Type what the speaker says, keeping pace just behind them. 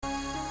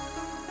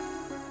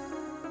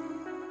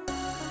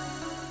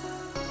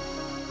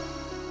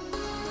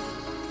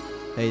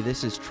Hey,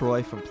 this is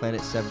Troy from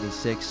Planet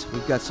 76.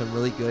 We've got some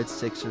really good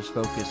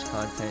Sixers-focused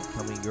content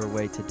coming your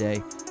way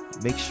today.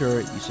 Make sure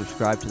you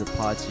subscribe to the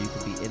pod so you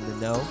can be in the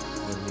know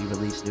when we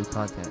release new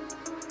content.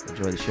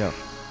 Enjoy the show.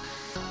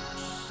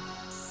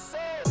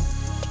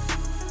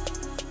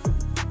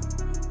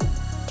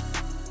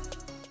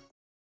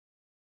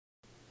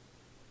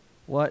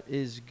 What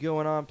is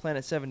going on,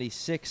 Planet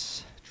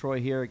 76? Troy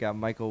here. Got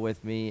Michael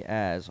with me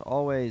as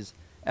always.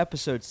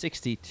 Episode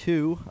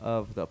 62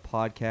 of the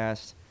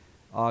podcast,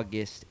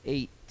 August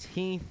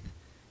 18th.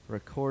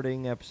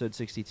 Recording episode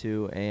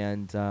 62,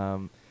 and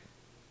some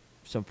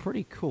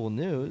pretty cool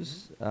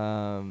news.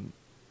 The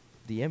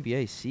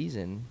NBA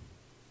season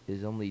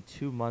is only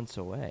 2 months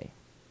away.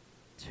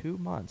 2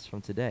 months from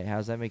today. How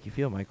does that make you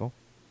feel, Michael?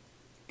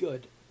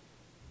 Good.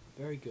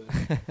 Very good.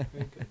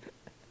 Very good.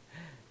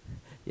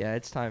 Yeah,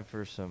 it's time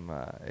for some.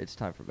 It's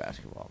time for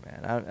basketball,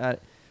 man.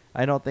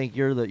 I don't think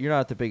you're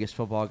not the biggest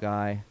football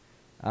guy.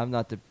 I'm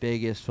not the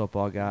biggest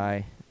football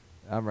guy.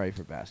 I'm ready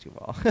for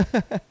basketball.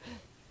 I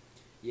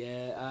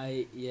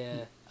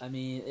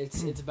mean,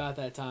 it's about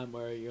that time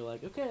where you're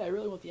like, okay, I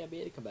really want the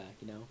NBA to come back,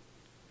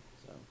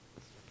 So.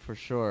 For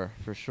sure.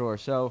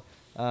 So,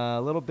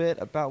 a little bit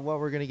about what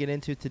we're going to get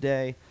into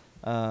today.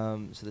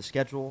 So the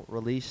schedule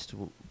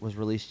was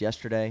released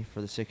yesterday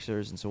for the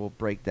Sixers, and so we'll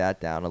break that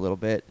down a little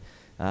bit.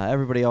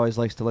 Everybody always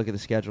likes to look at the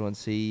schedule and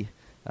see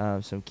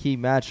some key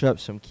matchups,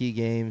 some key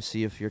games,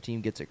 see if your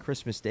team gets a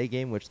Christmas Day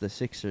game, which the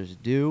Sixers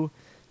do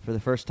for the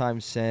first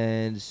time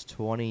since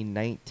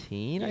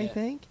 2019, I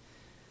think.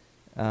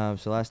 So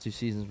last 2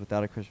 seasons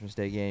without a Christmas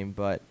Day game,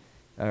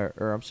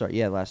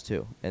 last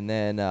 2. And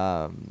then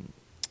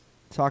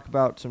talk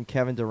about some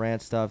Kevin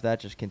Durant stuff.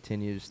 That just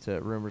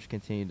rumors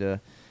continue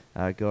to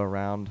go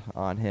around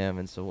on him,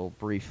 and so we'll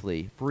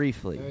briefly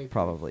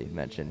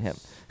mention him.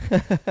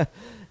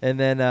 And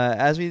then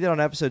as we did on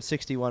episode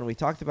 61, we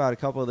talked about a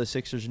couple of the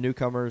Sixers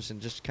newcomers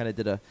and just kind of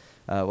did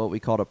what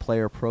we called a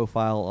player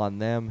profile on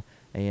them.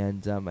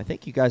 And I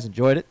think you guys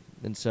enjoyed it,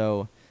 and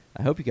so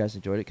I hope you guys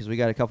enjoyed it because we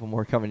got a couple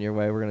more coming your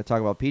way. We're going to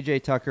talk about P.J.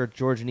 Tucker,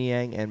 George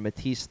Niang, and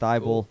Matisse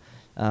Thybulle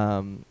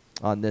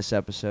on this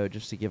episode,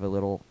 just to give a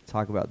little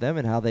talk about them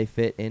and how they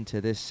fit into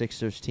this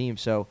Sixers team.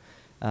 So,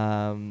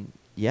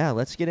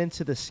 let's get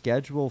into the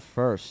schedule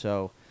first.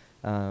 So,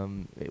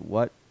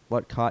 what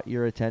caught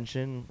your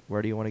attention?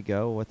 Where do you want to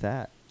go with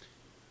that?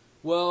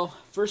 Well,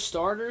 for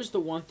starters, the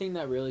one thing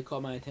that really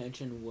caught my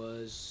attention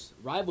was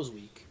Rivals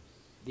Week.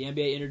 The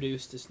NBA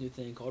introduced this new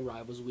thing called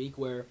Rivals Week,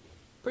 where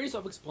pretty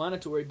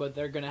self-explanatory, but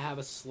they're going to have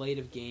a slate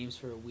of games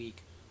for a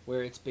week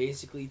where it's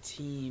basically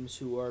teams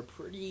who are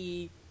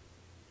pretty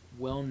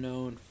well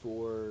known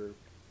for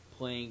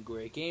playing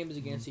great games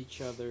against each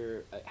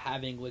other,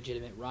 having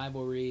legitimate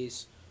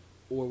rivalries,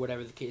 or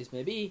whatever the case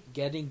may be,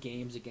 getting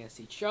games against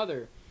each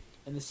other.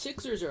 And the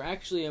Sixers are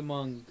actually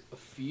among a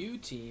few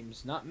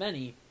teams, not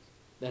many,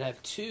 that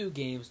have 2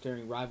 games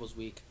during Rivals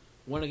Week,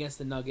 one against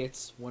the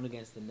Nuggets, one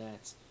against the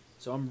Nets.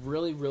 So I'm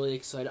really, really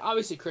excited.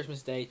 Obviously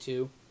Christmas Day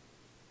too,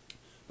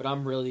 but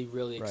I'm really,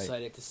 really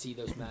excited to see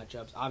those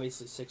matchups.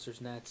 Obviously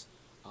Sixers-Nets,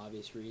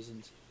 obvious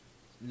reasons.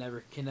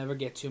 Can never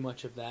get too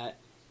much of that.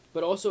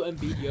 But also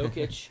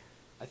Embiid-Jokic.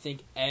 I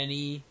think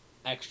any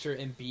extra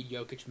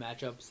Embiid-Jokic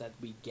matchups that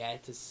we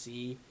get to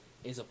see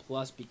is a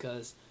plus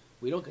because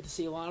we don't get to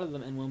see a lot of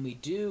them. And when we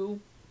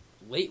do,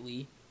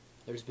 lately,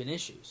 there's been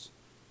issues.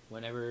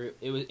 Whenever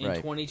it was in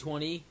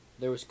 2020,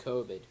 there was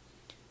COVID.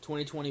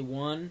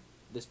 2021,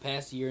 this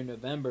past year in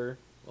November,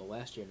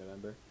 last year in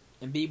November,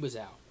 Embiid was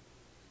out.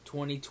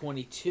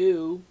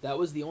 2022, that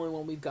was the only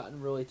one we've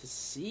gotten really to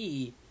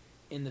see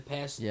in the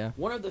past. Yeah.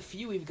 One of the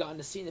few we've gotten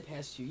to see in the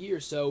past few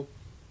years. So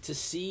to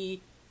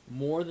see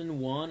more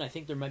than one, I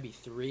think there might be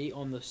 3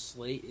 on the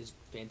slate, is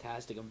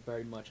fantastic. I'm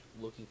very much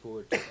looking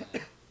forward to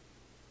that.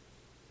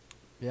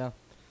 Yeah,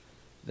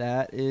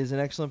 that is an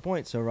excellent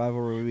point. So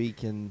rivalry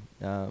week, and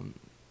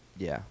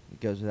it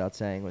goes without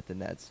saying with the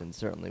Nets, and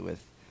certainly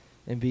with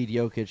Embiid,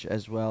 Jokic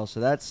as well.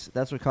 So that's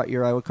what caught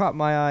your eye. What caught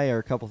my eye are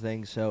a couple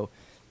things. So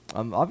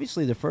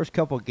obviously the first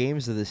couple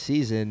games of the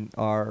season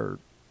are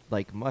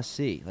like must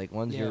see, like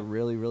ones you're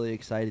really, really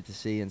excited to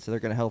see, and so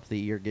they're going to help the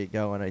year get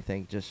going. I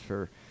think just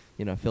for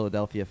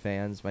Philadelphia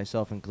fans,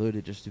 myself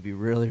included, just to be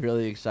really,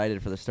 really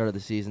excited for the start of the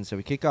season. So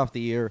we kick off the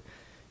year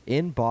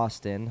in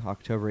Boston,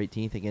 October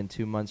 18th, again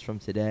 2 months from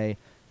today,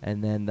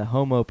 and then the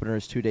home opener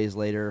is 2 days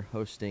later,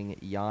 hosting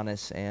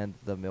Giannis and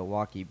the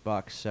Milwaukee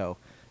Bucks. So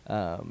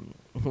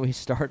we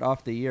start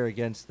off the year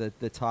against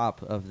the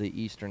top of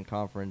the Eastern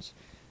Conference,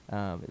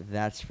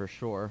 that's for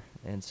sure,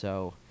 and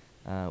so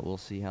we'll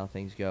see how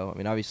things go. I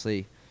mean,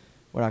 obviously,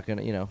 we're not going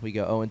to, we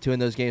go 0-2 in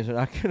those games. We're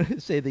not going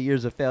to say the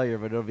year's a failure,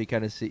 but it'll be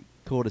kind of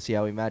cool to see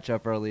how we match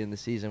up early in the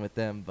season with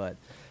them. But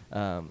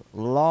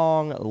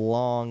long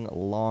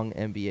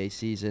NBA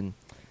season.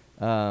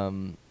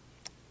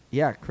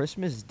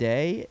 Christmas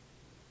Day,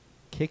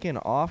 kicking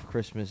off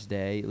Christmas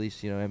Day, at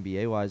least,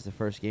 NBA-wise, the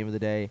first game of the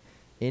day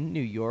in New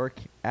York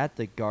at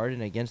the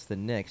Garden against the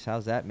Knicks.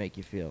 How's that make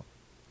you feel?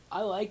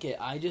 I like it.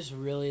 I just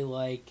really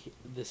like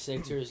the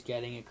Sixers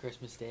getting a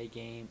Christmas Day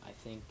game. I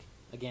think,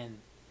 again,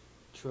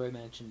 Troy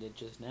mentioned it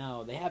just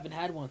now. They haven't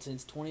had one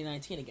since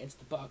 2019 against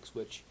the Bucks,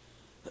 which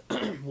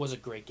was a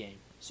great game.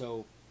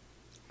 So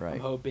Right. I'm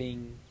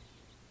hoping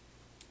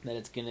that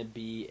it's gonna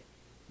be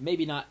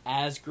maybe not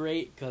as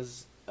great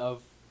because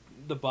of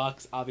the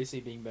Bucks obviously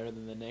being better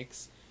than the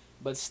Knicks,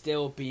 but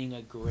still being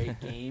a great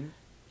game.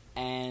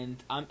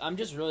 And I'm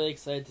just really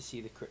excited to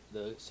see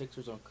the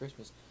Sixers on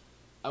Christmas.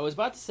 I was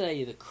about to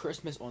say the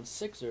Christmas on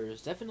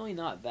Sixers, definitely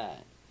not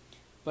that.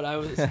 But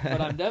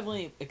I'm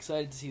definitely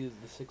excited to see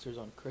the Sixers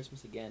on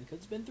Christmas again because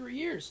it's been 3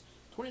 years.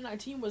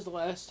 2019 was the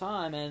last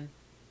time, and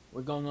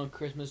we're going on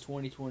Christmas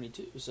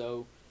 2022.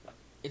 So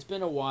it's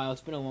been a while.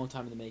 It's been a long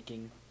time in the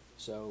making.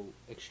 So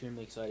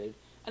extremely excited.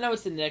 I know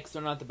it's the Knicks;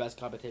 they're not the best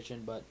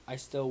competition, but I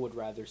still would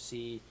rather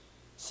see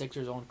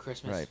Sixers on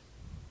Christmas Right.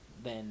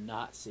 than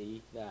not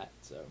see that.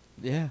 So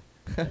Yeah.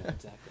 yeah,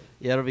 exactly.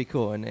 Yeah, it'll be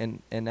cool,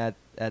 and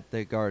at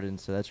the Garden,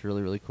 so that's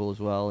really really cool as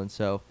well. And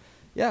so,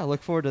 yeah,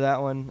 look forward to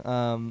that one.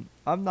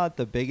 I'm not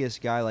the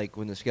biggest guy. Like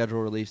when the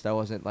schedule released, I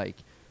wasn't like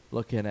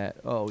looking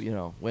at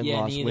win Yeah,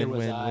 loss neither win was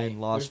win I. win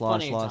loss There's loss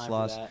plenty of loss time for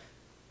loss. that.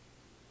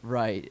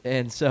 Right.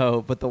 And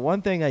so, but the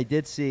one thing I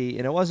did see,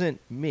 and it wasn't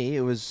me,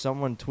 it was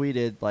someone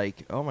tweeted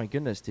like, "Oh my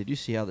goodness, did you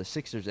see how the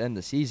Sixers end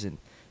the season?"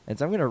 And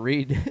so I'm gonna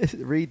read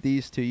read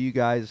these to you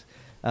guys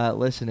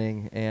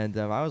listening, and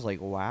I was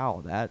like,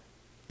 "Wow, that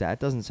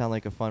doesn't sound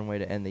like a fun way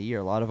to end the year.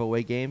 A lot of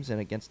away games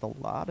and against a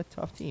lot of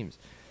tough teams."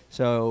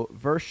 So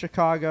versus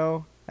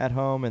Chicago at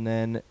home, and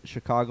then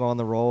Chicago on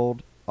the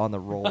road, on the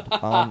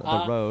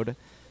road,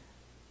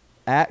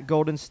 at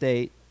Golden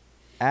State,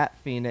 at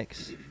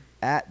Phoenix,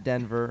 at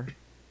Denver,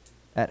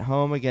 at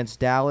home against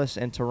Dallas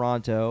and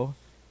Toronto,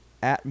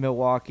 at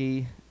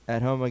Milwaukee,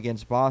 at home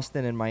against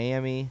Boston and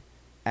Miami,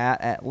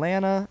 at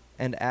Atlanta,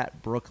 and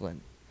at Brooklyn.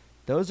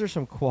 Those are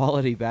some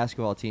quality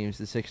basketball teams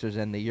the Sixers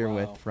end the year Wow.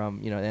 with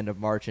from the end of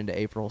March into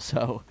April.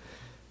 So,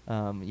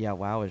 yeah,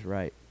 wow is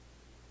right.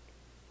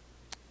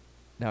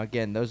 Now,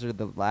 again, those are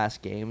the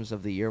last games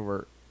of the year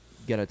we're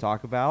gonna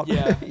talk about.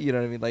 Yeah. You know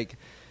what I mean? Like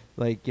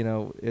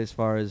as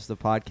far as the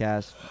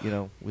podcast,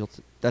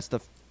 that's the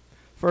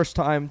first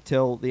time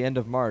till the end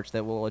of March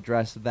that we'll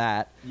address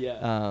that.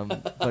 Yeah.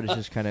 But it's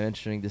just kind of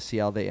interesting to see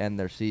how they end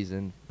their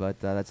season.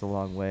 But that's a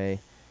long way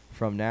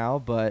from now.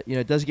 But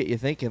it does get you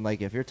thinking.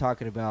 Like if you're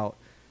talking about,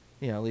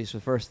 at least the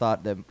first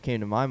thought that came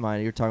to my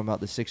mind, you're talking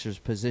about the Sixers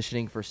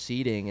positioning for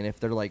seeding, and if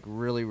they're like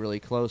really really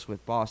close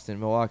with Boston,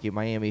 Milwaukee,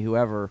 Miami,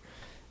 whoever,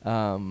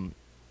 when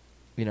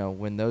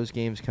those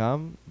games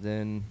come,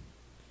 then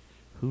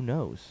who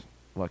knows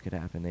what could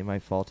happen? They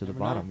might fall to the Never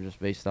bottom know.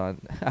 just based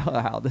on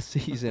how the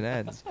season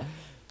ends.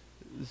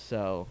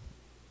 So,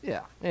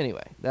 yeah.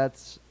 Anyway,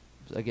 that's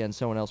again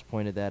someone else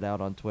pointed that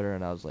out on Twitter,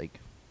 and I was like,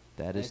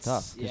 that is It's-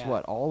 tough because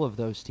yeah. all of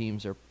those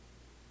teams were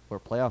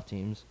playoff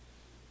teams.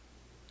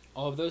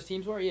 All of those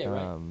teams were? Yeah,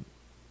 right.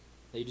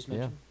 That you just yeah.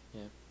 mentioned?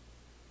 Yeah.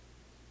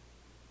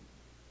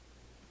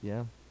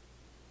 Yeah.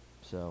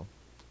 So,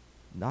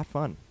 not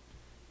fun.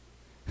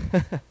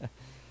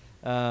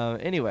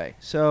 Anyway,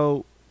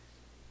 so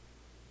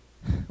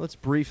let's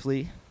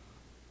briefly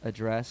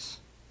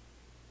address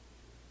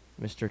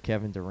Mr.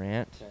 Kevin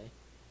Durant.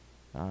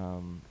 Okay.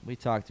 We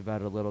talked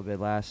about it a little bit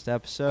last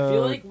episode. I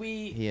feel like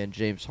He and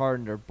James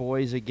Harden are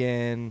boys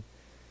again,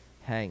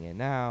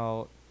 hanging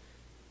out.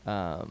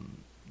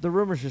 The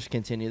rumors just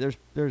continue.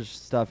 There's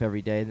stuff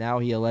every day. Now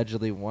he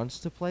allegedly wants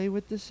to play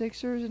with the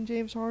Sixers and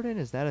James Harden.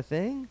 Is that a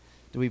thing?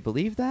 Do we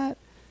believe that?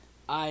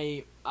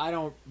 I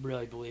don't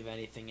really believe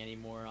anything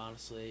anymore,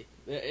 honestly.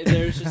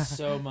 There's just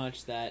so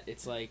much that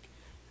it's like,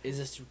 is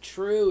this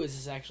true? Is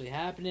this actually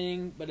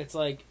happening? But it's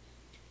like,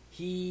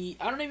 I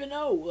don't even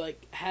know.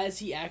 Like, has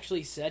he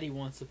actually said he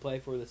wants to play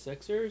for the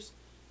Sixers?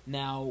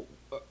 Now,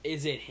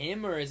 is it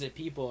him or is it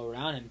people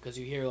around him? Because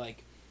you hear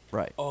like,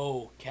 Right.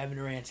 oh, Kevin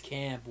Durant's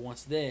camp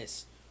wants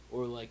this,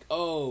 or like,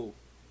 LeBron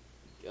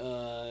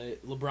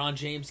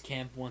James'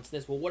 camp wants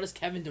this. Well, what does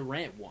Kevin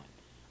Durant want?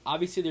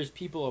 Obviously, there's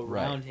people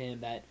around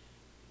him that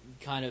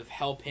kind of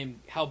help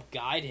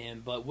guide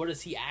him, but what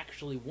does he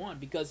actually want?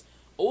 Because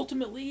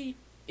ultimately,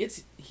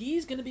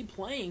 he's going to be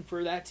playing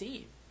for that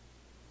team,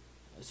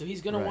 so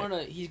he's going to want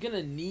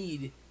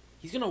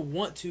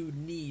to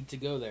need to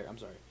go there. I'm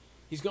sorry,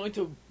 he's going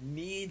to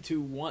need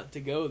to want to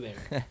go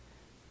there.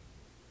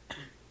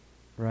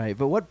 Right,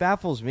 but what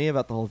baffles me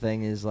about the whole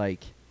thing is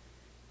like,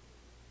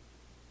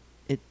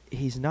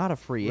 he's not a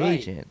free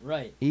agent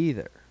Right.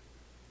 either,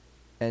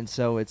 and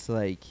so it's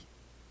like,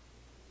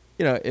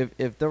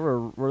 if there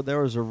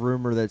was a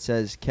rumor that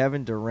says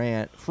Kevin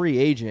Durant, free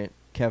agent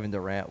Kevin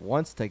Durant,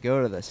 wants to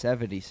go to the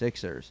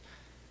 76ers,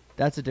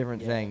 that's a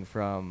different thing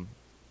from,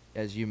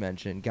 as you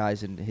mentioned,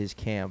 guys in his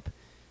camp,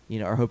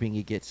 are hoping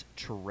he gets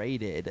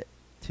traded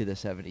to the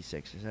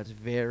 76ers. That's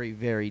very,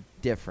 very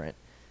different.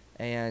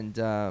 And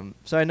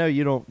so I know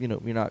you're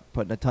not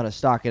putting a ton of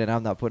stock in it.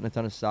 I'm not putting a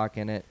ton of stock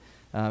in it.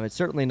 It's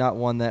certainly not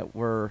one that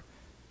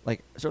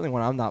certainly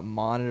one I'm not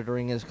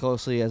monitoring as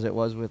closely as it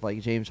was with like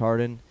James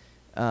Harden.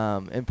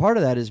 And part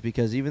of that is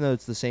because even though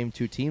it's the same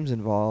two teams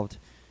involved,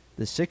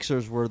 the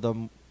Sixers were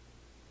the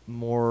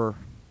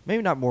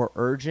maybe not more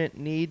urgent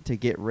need to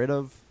get rid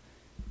of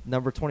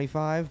number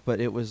 25, but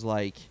it was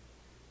like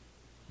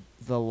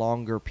the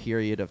longer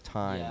period of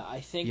time. Yeah, I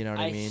think you know what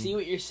I mean? see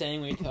what you're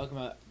saying when you're talking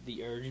about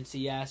the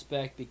urgency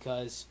aspect,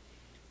 because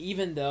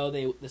even though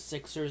the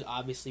Sixers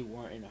obviously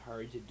weren't in a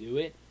hurry to do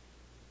it,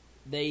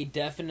 they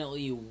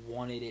definitely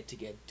wanted it to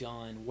get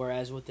done.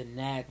 Whereas with the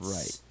Nets,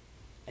 Right.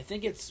 I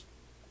think it's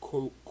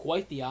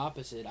quite the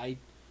opposite.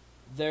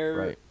 They're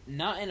Right.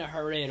 not in a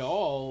hurry at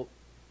all,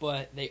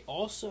 but they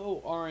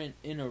also aren't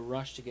in a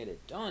rush to get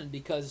it done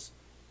because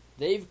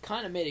they've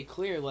kind of made it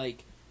clear,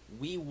 like,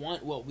 we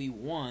want what we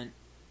want.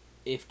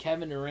 If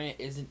Kevin Durant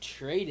isn't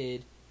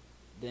traded,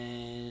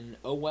 then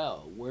oh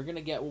well, we're gonna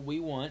get what we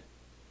want,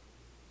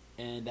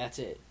 and that's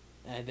it.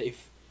 And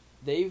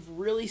they've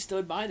really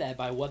stood by that,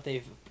 by what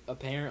they've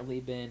apparently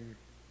been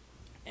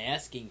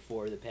asking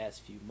for the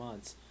past few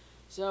months.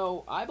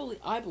 So I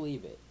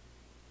believe it.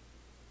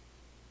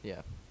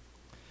 Yeah.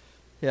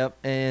 Yep.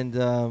 And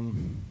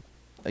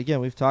again,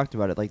 we've talked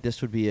about it. Like,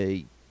 this would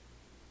be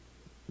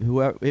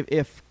whoever,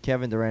 if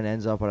Kevin Durant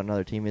ends up on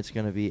another team, it's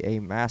going to be a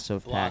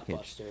massive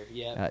package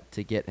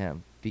to get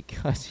him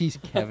because he's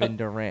Kevin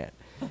Durant.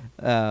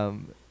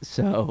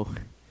 So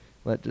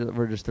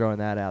we're just throwing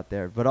that out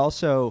there. But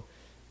also,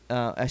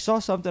 I saw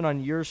something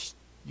on your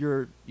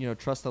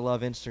Trust the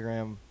Love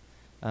Instagram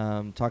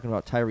talking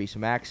about Tyrese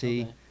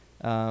Maxey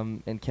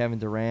and Kevin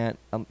Durant.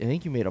 I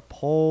think you made a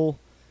poll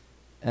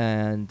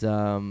and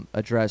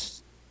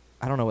addressed,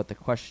 I don't know what the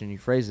question you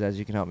phrased it as,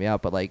 you can help me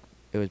out, but like,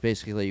 it was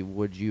basically,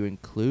 would you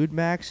include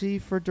Maxey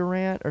for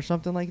Durant or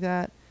something like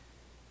that?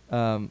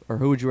 Or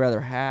who would you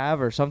rather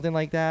have or something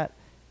like that?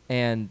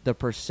 And the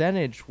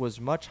percentage was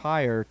much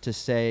higher to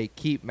say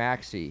keep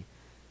Maxey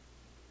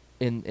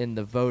in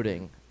the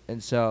voting.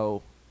 And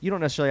so you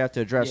don't necessarily have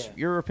to address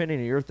your opinion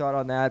or your thought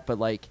on that, but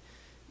like,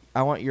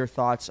 I want your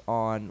thoughts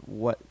on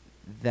what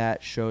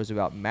that shows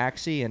about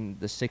Maxey and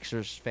the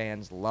Sixers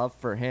fans' love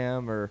for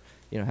him, or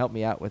help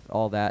me out with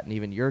all that, and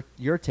even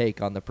your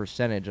take on the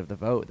percentage of the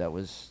vote that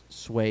was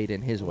swayed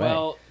in his way.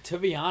 Well, to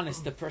be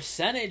honest, the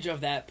percentage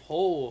of that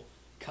poll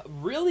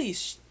really,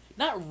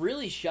 not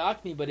really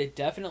shocked me, but it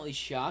definitely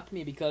shocked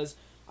me because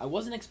I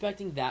wasn't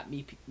expecting that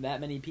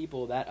many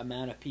people, that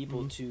amount of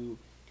people, to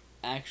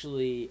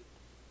actually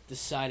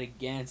decide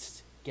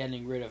against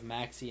getting rid of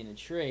Maxey in a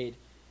trade.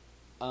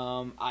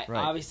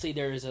 Obviously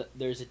there's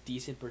a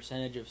decent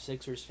percentage of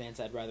Sixers fans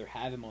that'd rather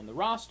have him on the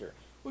roster,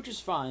 which is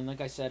fine.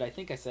 Like I said, I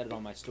think I said it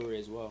on my story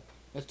as well.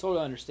 That's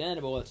totally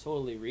understandable. It's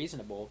totally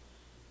reasonable,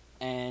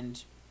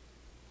 and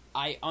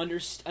I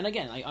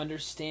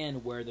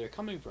understand where they're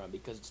coming from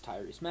because it's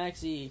Tyrese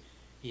Maxey.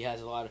 He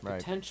has a lot of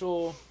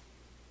potential,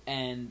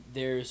 and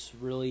there's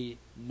really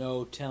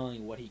no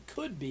telling what he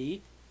could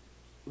be.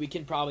 We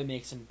can probably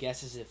make some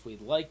guesses if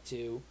we'd like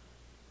to,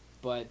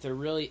 but there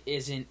really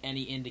isn't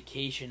any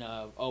indication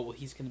of, oh, well,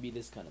 he's going to be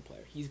this kind of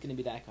player. He's going to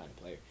be that kind of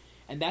player.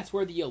 And that's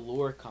where the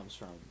allure comes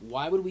from.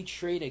 Why would we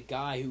trade a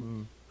guy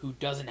who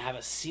doesn't have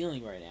a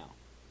ceiling right now?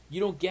 You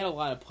don't get a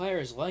lot of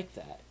players like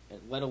that,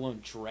 let alone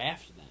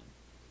draft them.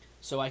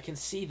 So I can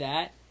see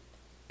that,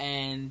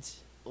 and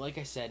like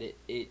I said,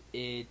 it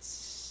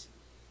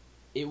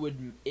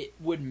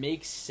would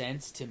make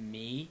sense to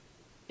me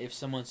if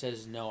someone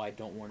says, no, I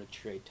don't want to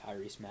trade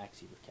Tyrese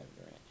Maxey for Kevin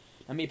Durant.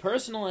 I mean,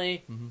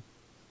 personally,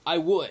 I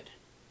would.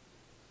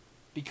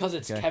 Because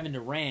it's Kevin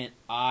Durant,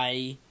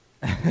 I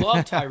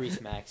love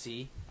Tyrese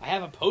Maxey. I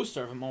have a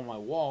poster of him on my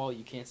wall.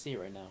 You can't see it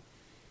right now.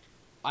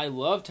 I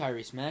love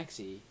Tyrese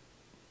Maxey.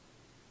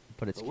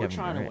 But we're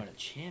trying to win a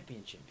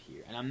championship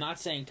here. And I'm not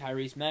saying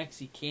Tyrese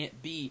Maxey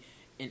can't be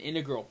an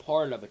integral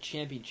part of a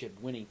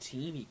championship-winning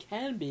team. He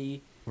can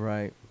be.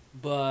 Right.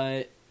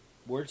 But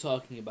we're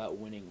talking about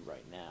winning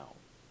right now.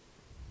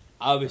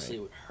 Obviously, it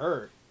would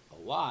hurt a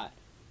lot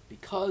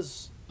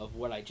because of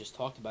what I just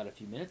talked about a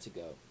few minutes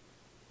ago.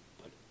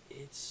 But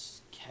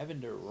it's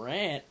Kevin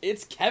Durant.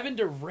 It's Kevin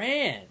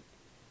Durant.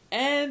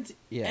 And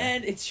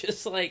it's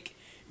just like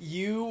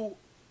you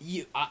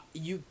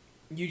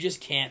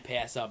just can't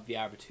pass up the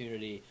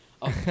opportunity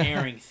of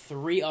pairing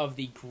three of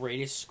the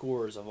greatest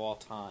scorers of all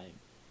time.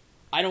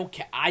 I don't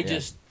care. I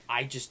just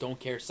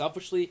don't care.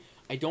 Selfishly,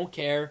 I don't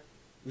care.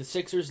 The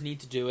Sixers need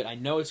to do it. I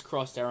know it's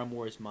crossed Daryl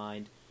Morey's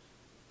mind.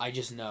 I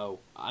just know.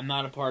 I'm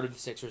not a part of the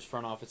Sixers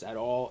front office at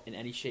all in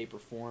any shape or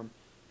form,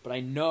 but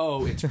I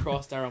know it's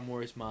crossed Daryl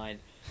Morey's mind.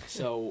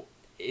 So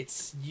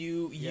it's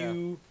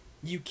you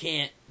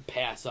can't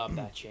pass up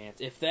that chance.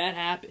 If that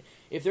happen,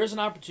 if there's an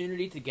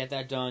opportunity to get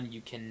that done,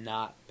 you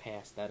cannot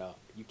pass that up.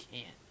 You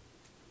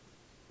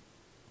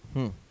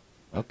can't.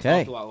 Okay.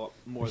 I talked a lot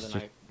more than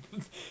I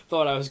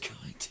thought I was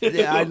going to.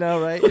 Yeah, I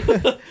know, right?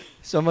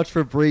 So much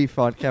for brief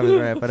on Kevin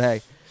Durant, but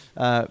hey,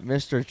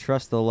 Mr.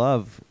 Trust the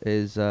Love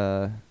is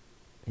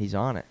he's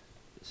on it.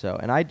 So,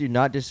 and I do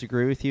not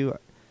disagree with you.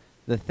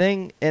 The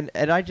thing, and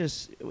I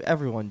just,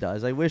 everyone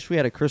does. I wish we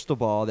had a crystal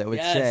ball that would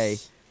say,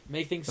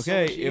 make things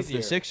okay, so much easier. if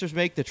the Sixers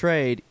make the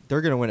trade,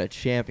 they're going to win a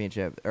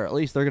championship, or at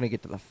least they're going to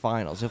get to the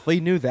finals. If we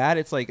knew that,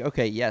 it's like,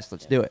 okay, yes,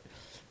 let's do it.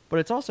 But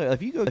it's also,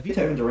 if you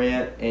Kevin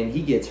Durant and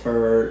he gets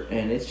hurt,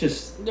 and it's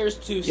just, there's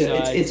two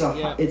sides.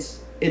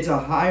 It's a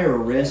higher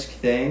risk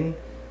thing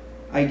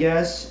I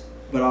guess,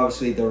 but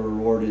obviously the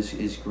reward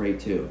is great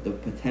too. The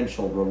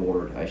potential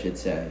reward, I should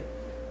say,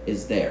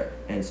 is there,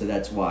 and so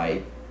that's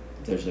why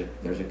there's a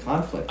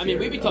conflict. I mean, here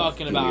we'd be of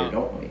talking do we or about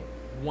don't we?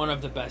 one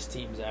of the best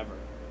teams ever.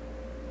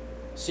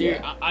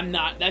 Yeah. I'm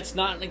not. That's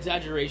not an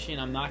exaggeration.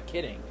 I'm not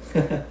kidding.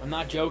 I'm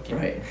not joking.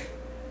 Right.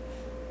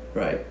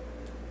 Right.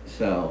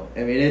 So I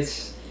mean,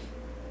 it's.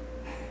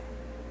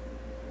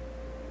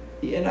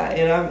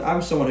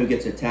 I'm someone who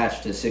gets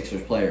attached to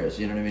Sixers players.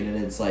 You know what I mean?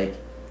 And it's like,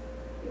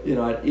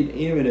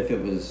 even if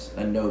it was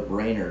a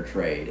no-brainer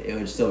trade, it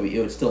would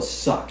still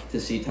suck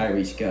to see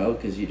Tyrese go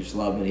because you just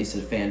love him and he's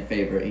a fan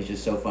favorite. He's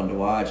just so fun to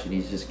watch and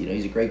he's just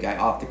he's a great guy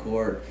off the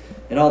court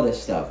and all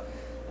this stuff.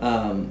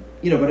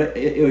 But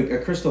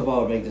a crystal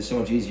ball would make this so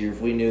much easier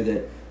if we knew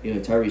that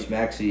Tyrese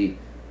Maxey,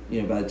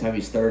 by the time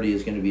he's 30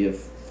 is going to be a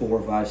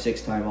 4, 5,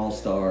 6-time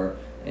All-Star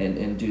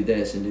and do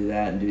this and do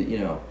that and do.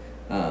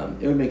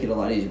 It would make it a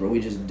lot easier, but we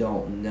just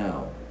don't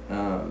know.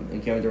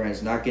 And Kevin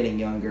Durant's not getting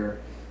younger.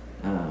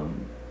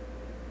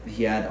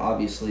 He had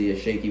obviously a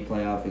shaky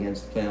playoff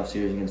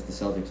series against the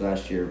Celtics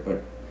last year,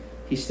 but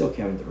he's still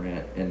Kevin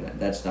Durant, and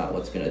that's not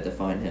what's going to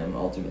define him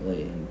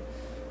ultimately. And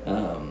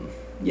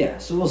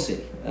so we'll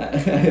see.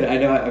 I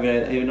know. I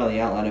mean, even on the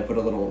outline, I put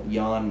a little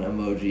yawn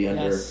emoji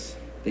under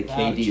the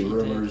KD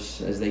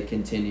rumors as they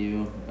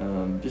continue,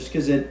 just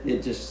because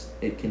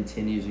it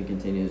continues and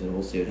continues, and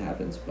we'll see what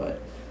happens.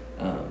 But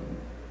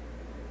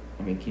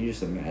I mean, can you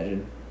just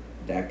imagine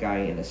that guy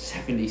in a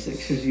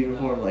 76ers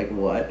uniform? Like,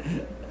 what?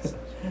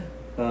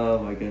 Oh,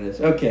 my goodness.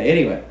 Okay,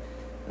 anyway.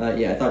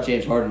 I thought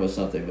James Harden was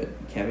something, but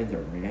Kevin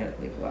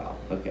Durant? Like, wow.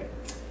 Okay.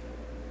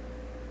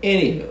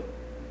 Anywho,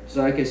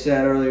 so like I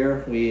said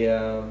earlier, you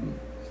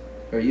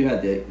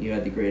had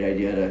the great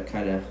idea to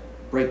kind of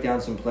break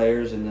down some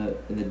players in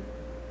the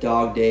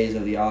dog days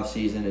of the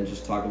offseason and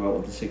just talk about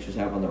what the Sixers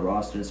have on their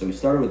roster. And so we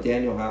started with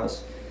Daniel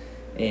House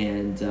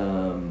and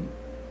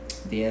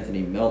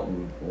DeAnthony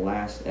Melton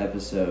last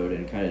episode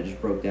and kind of just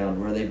broke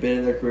down where they've been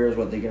in their careers,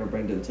 what they're going to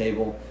bring to the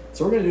table.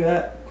 So we're going to do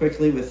that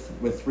quickly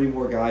with 3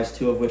 more guys,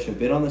 2 of which have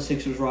been on the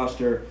Sixers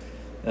roster,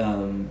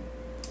 and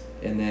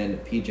then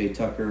PJ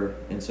Tucker,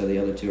 and so the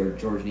other 2 are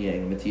George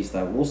Niang and Matisse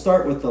Thybulle. We'll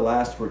start with the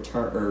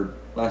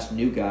last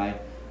new guy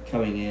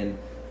coming in,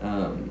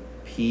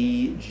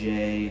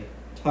 PJ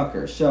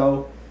Tucker.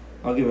 So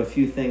I'll give a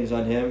few things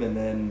on him, and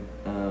then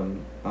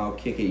I'll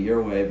kick it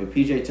your way. But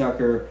PJ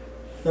Tucker,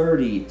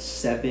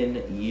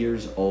 37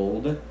 years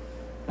old,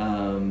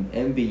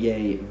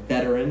 NBA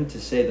veteran to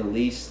say the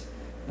least.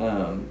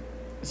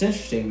 It's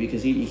interesting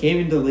because he came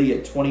into the league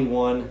at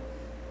 21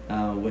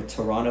 with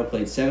Toronto,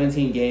 played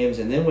 17 games,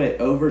 and then went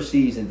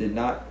overseas and did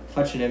not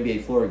touch an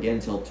NBA floor again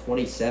until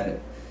 27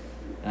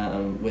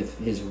 with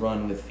his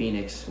run with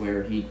Phoenix,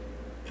 where he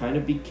kind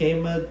of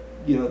became at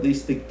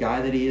least the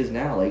guy that he is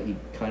now. Like, he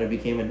kind of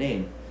became a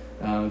name.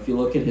 If you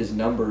look at his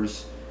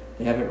numbers,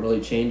 they haven't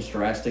really changed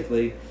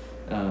drastically.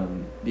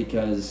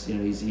 Because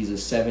he's a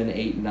 7,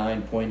 8,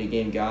 9 point a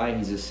game guy.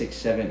 He's a 6,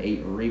 7,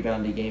 8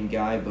 rebound a game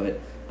guy, but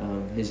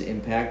his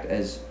impact,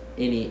 as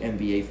any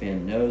NBA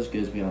fan knows,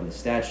 goes beyond the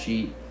stat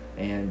sheet.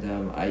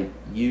 And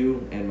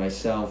you and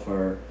myself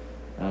are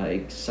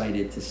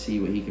excited to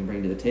see what he can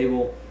bring to the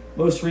table.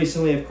 Most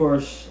recently, of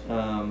course,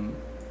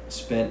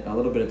 spent a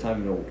little bit of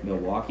time in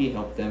Milwaukee,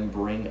 helped them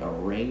bring a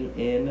ring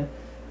in,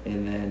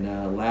 and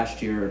then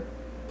last year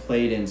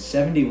played in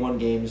 71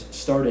 games,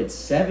 started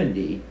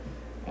 70.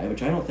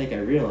 Which I don't think I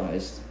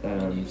realized,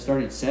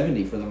 started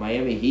 70 for the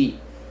Miami Heat.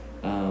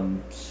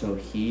 So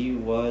he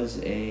was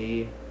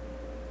a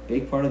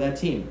big part of that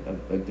team,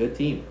 a good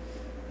team.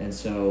 And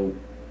so,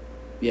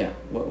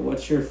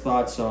 what's your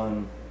thoughts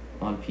on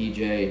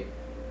PJ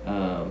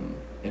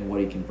and what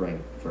he can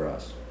bring for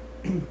us?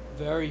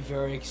 Very,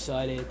 very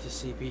excited to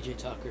see PJ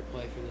Tucker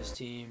play for this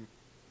team.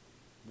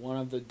 One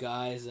of the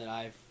guys that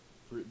I've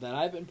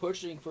been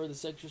pushing for the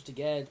Sixers to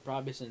get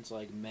probably since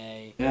like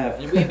May. Yeah.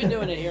 And we've been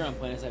doing it here on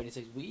Planet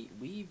 76.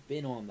 We've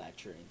been on that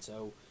train.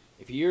 So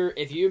if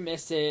you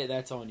missed it,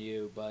 that's on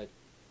you. But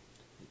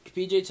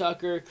PJ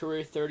Tucker,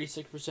 career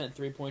 36%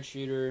 3-point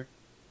shooter.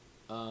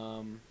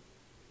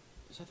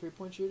 Is that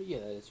 3-point shooter? Yeah,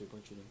 that is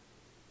 3-point shooting.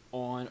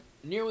 On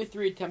nearly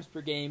 3 attempts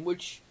per game,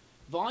 which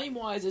volume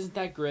wise isn't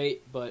that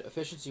great, but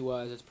efficiency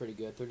wise that's pretty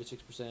good.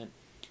 36%.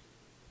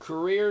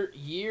 Career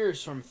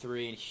years from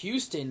 3 in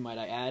Houston, might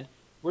I add.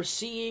 We're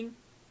seeing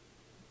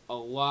a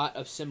lot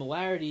of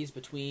similarities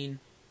between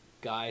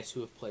guys who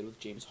have played with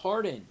James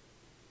Harden.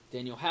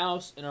 Daniel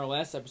House, in our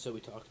last episode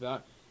we talked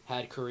about,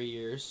 had career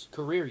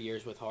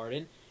years with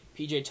Harden.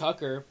 PJ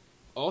Tucker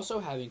also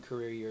having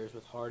career years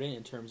with Harden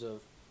in terms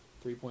of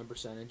 3-point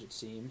percentage, it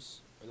seems.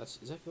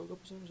 Is that field goal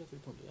percentage or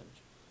 3-point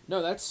percentage?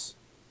 No, that's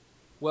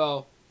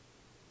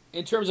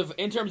in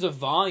terms of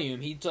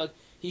volume,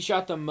 he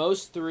shot the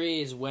most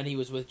threes when he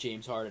was with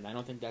James Harden. I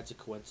don't think that's a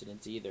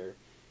coincidence either.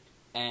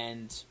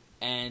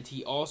 And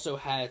he also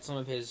had some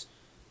of his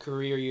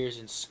career years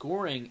in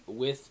scoring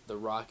with the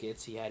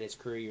Rockets. He had his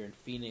career year in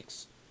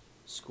Phoenix,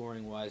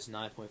 scoring-wise,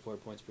 9.4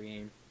 points per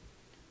game.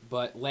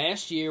 But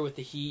last year with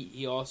the Heat,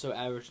 he also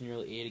averaged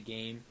nearly 8 a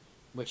game,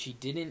 which he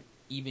didn't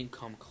even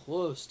come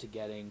close to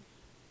getting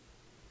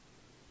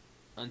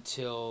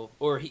the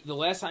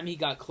last time he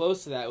got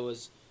close to that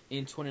was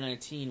in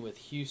 2019 with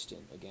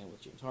Houston, again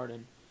with James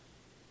Harden.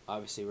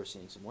 Obviously, we're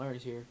seeing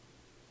similarities here.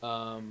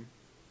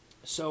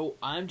 So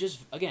I'm just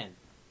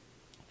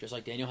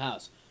like Daniel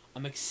House,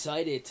 I'm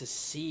excited to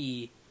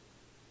see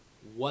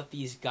what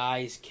these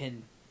guys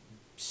can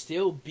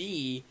still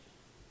be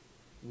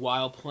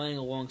while playing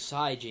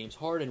alongside James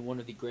Harden, one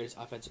of the greatest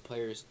offensive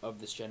players of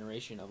this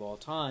generation of all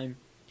time.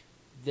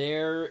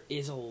 There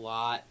is a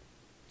lot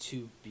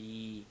to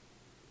be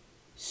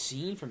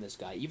seen from this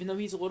guy. Even though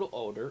he's a little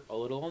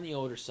on the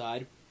older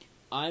side,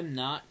 I'm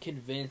not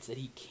convinced that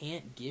he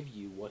can't give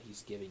you what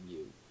he's giving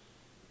you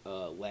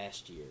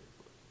last year.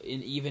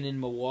 Even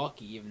in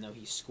Milwaukee, even though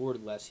he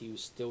scored less, he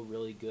was still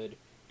really good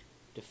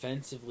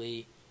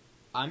defensively.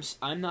 I'm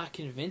not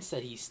convinced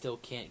that he still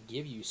can't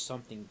give you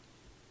something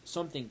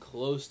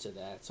close to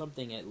that,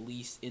 something at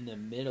least in the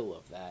middle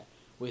of that,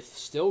 with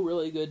still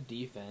really good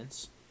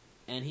defense,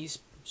 and he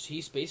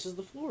spaces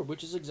the floor,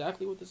 which is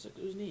exactly what the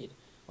Sixers need.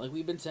 Like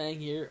we've been saying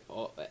here,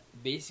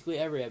 basically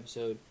every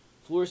episode,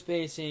 floor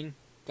spacing,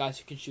 guys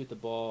who can shoot the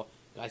ball,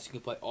 guys who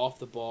can play off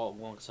the ball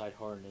alongside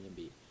Harden and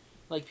Embiid.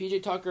 Like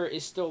PJ Tucker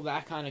is still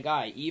that kind of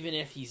guy, even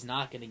if he's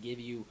not going to give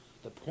you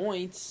the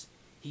points.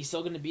 He's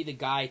still going to be the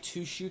guy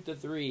to shoot the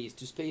threes,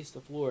 to space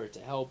the floor, to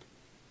help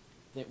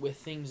with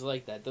things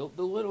like that. The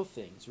little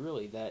things,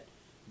 really, that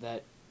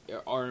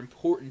are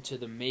important to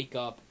the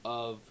makeup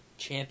of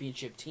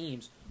championship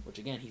teams, which,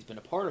 again, he's been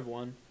a part of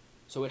one,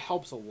 so it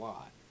helps a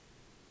lot.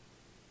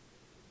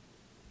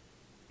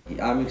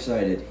 I'm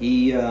excited.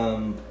 He,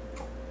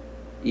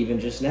 even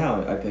just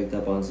now, I picked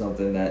up on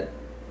something that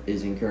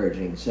is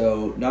encouraging.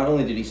 So, not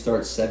only did he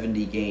start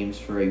 70 games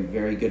for a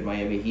very good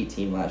Miami Heat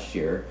team last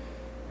year,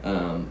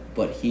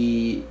 but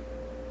he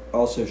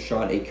also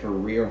shot a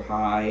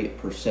career-high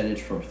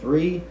percentage from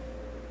three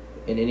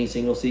in any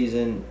single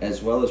season,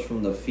 as well as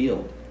from the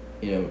field.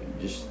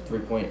 Just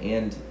three-point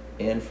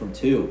and from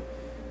two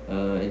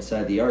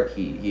inside the arc.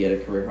 He had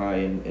a career-high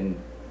in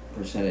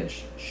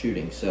percentage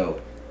shooting.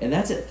 So, and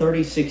that's at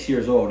 36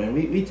 years old. And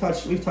we've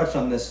touched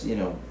on this,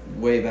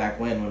 way back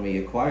when we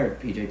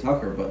acquired PJ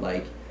Tucker. But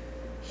like,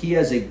 he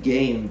has a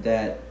game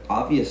that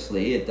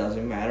obviously it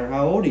doesn't matter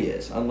how old he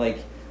is. Unlike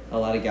a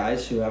lot of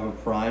guys who have a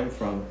prime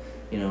from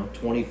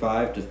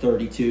 25 to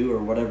 32 or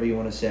whatever you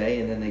want to say,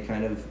 and then they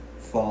kind of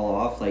fall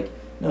off. Like,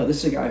 no,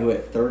 this is a guy who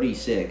at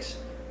 36,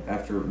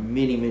 after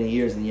many, many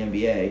years in the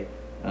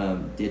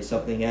NBA, did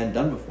something he hadn't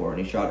done before,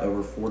 and he shot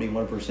over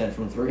 41%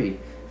 from three.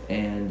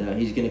 And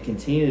he's going to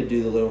continue to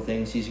do the little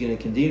things. He's going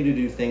to continue to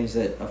do things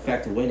that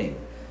affect winning.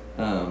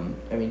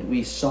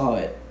 We saw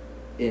it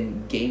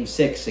in Game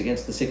 6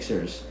 against the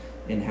Sixers,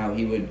 and how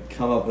he would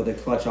come up with a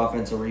clutch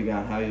offensive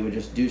rebound, how he would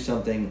just do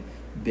something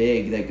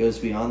big that goes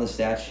beyond the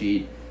stat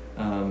sheet.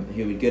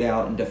 He would get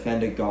out and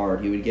defend a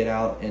guard. He would get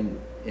out and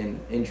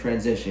in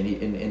transition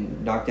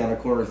and knock down a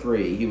corner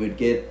three. He would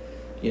get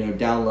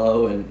down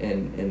low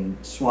and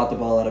swat the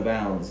ball out of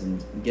bounds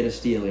and get a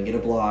steal and get a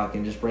block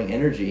and just bring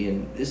energy.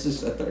 And this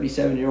is a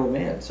 37-year-old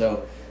man.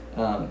 So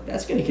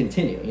that's going to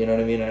continue. You know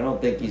what I mean? I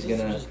don't think he's going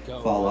to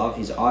fall off.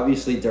 He's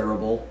obviously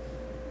durable.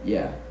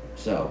 Yeah.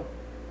 So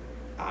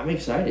I'm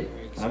excited.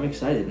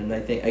 And I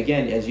think,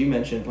 again, as you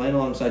mentioned, playing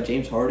alongside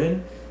James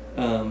Harden,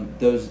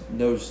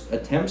 those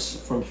attempts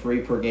from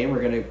three per game are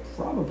going to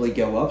probably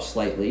go up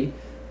slightly,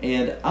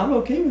 and I'm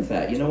okay with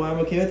that. You know why I'm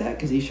okay with that?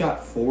 Because he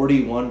shot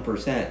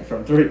 41%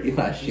 from three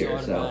last year.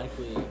 He's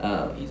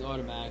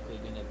automatically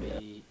going to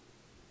be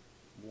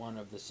one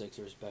of the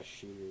Sixers' best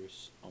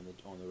shooters on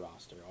the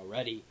roster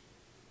already,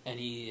 and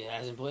he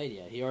hasn't played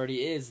yet. He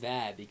already is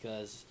that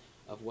because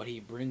of what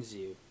he brings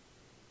you.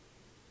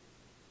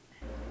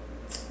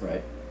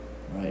 Right.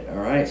 All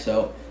right.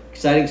 So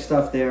exciting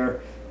stuff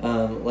there.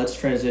 Let's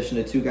transition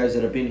to two guys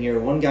that have been here.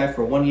 One guy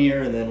for 1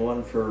 year, and then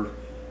one for,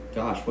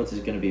 what's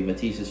it going to be?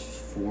 Matisse's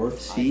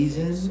fourth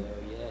season? I think so,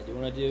 yeah. Do you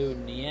want to do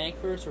Niang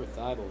first or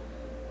Thibault?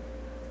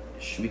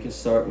 We can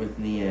start with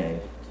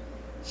Niang.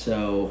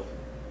 So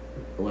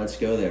let's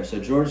go there. So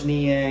Georges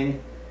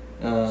Niang,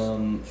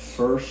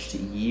 first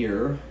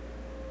year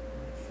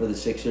for the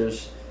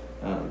Sixers.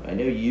 I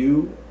know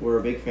you were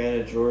a big fan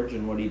of George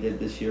and what he did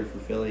this year for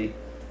Philly.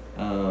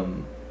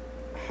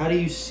 How do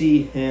you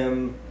see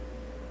him?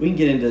 We can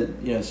get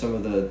into some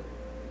of the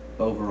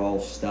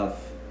overall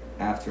stuff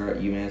after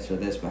you answer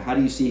this, but how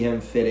do you see him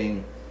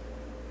fitting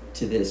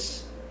to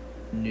this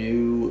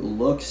new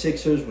look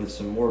Sixers with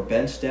some more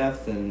bench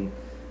depth? And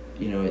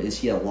is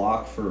he a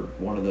lock for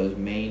one of those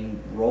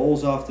main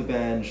roles off the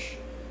bench?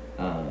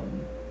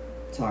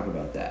 Talk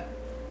about that.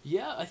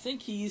 Yeah, I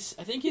think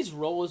his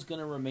role is going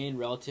to remain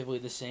relatively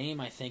the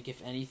same. I think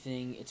if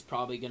anything, it's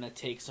probably going to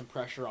take some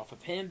pressure off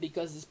of him,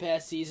 because this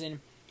past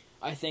season,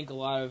 I think a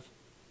lot of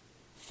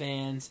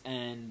fans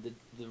and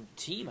the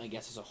team, I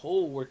guess, as a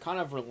whole, were kind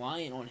of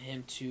reliant on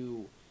him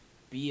to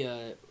be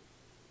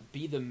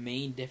the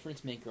main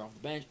difference maker off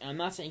the bench. And I'm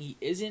not saying he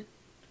isn't,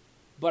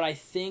 but I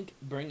think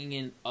bringing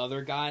in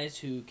other guys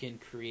who can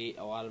create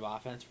a lot of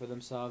offense for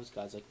themselves,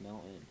 guys like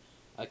Melton,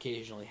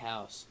 occasionally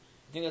House,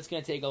 I think that's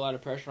going to take a lot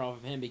of pressure off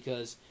of him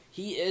because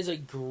he is a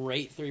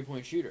great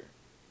 3-point shooter.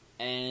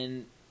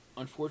 And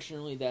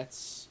unfortunately,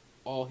 that's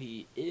all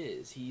he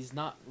is. He's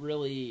not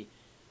really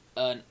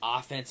an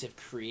offensive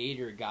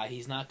creator guy.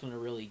 He's not going to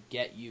really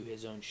get you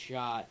his own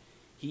shot.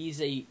 He's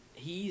a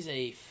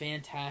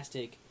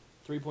fantastic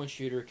 3-point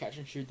shooter, catch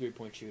and shoot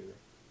 3-point shooter,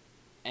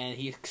 and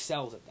he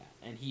excels at that.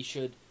 And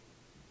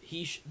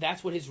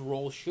that's what his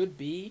role should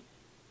be,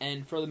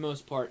 and for the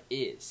most part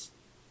is,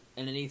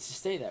 and it needs to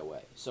stay that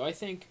way. So I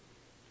think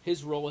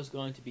his role is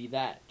going to be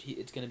that.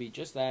 It's going to be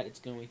just that. It's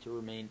going to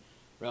remain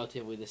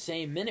relatively the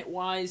same.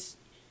 Minute-wise,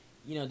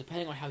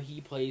 depending on how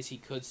he plays, he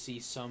could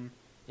see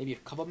maybe a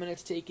couple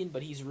minutes taken,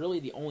 but he's really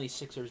the only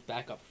Sixers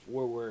backup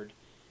forward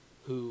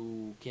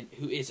who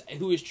is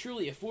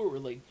truly a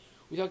forward. Like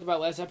we talked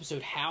about last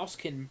episode, House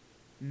can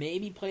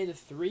maybe play the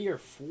 3 or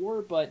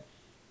 4, but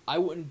I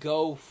wouldn't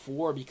go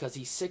 4 because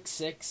he's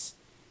 6'6".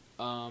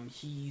 I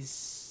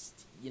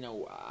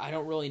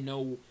don't really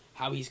know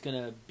how he's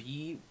gonna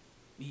be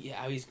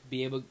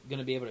able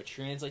to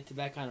translate to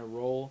that kind of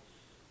role.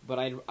 But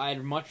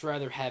I'd much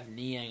rather have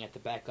Niang at the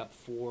backup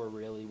 4,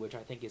 really, which I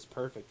think is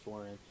perfect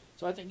for him.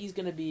 So I think he's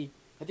gonna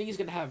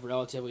have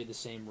relatively the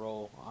same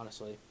role,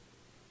 honestly.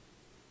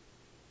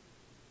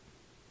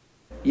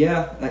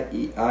 Yeah,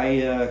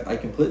 I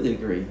completely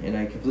agree, and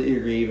I completely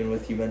agree even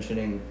with you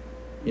mentioning,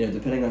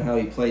 depending on how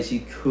he plays, he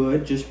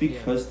could just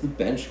because the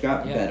bench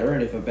got better,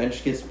 and if a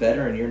bench gets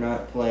better and you're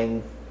not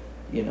playing,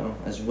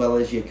 as well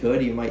as you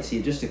could, you might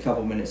see just a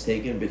couple minutes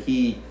taken, but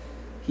he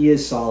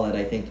is solid,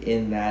 I think,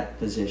 in that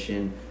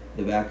position,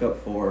 the backup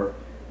 4,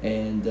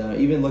 and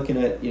even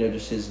looking at,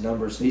 just his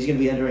numbers, so he's going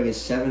to be entering his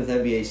 7th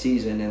NBA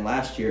season, and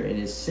last year in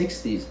his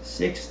sixth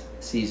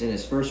season,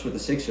 his first with the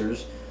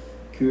Sixers,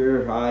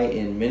 career high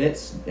in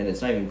minutes, and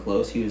it's not even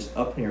close. He was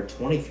up near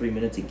 23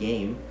 minutes a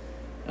game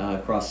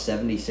across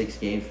 76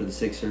 games for the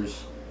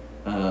Sixers.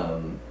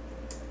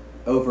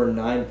 Over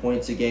 9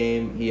 points a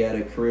game. He had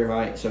a career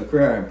high in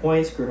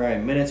points, career high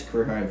in minutes,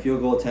 career high in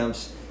field goal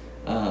attempts,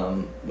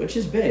 which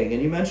is big.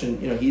 And you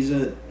mentioned, he's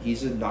a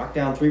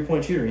knockdown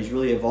 3-point shooter. He's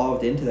really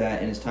evolved into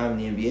that in his time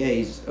in the NBA.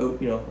 He's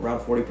around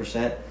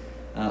 40%,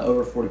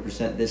 over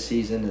 40% this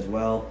season as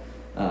well.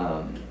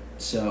 Coming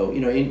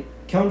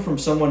from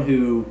someone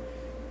who,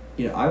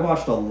 I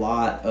watched a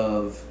lot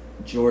of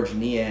George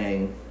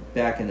Niang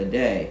back in the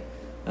day,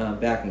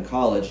 back in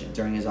college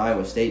during his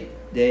Iowa State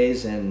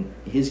days, and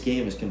his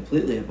game has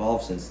completely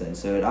evolved since then.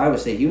 So at Iowa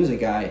State, he was a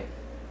guy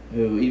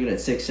who, even at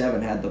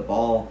 6'7", had the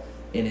ball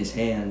in his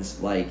hands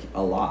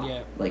a lot,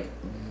 like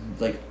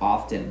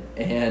often,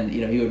 and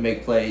he would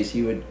make plays,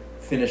 he would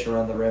finish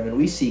around the rim, and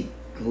we see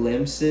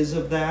glimpses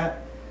of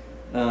that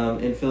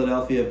in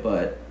Philadelphia,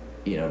 but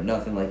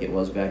nothing like it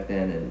was back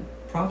then. And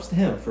props to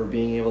him for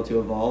being able to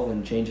evolve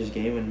and change his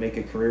game and make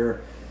a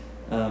career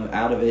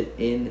out of it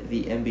in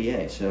the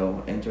NBA.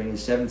 So entering his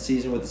 7th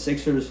season with the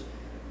Sixers,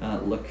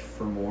 look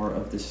for more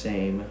of the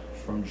same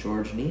from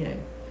George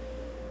Niang.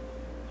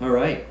 All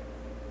right.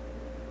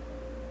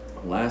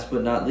 Last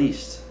but not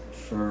least,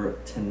 for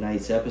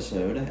tonight's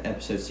episode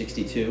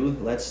 62,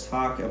 let's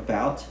talk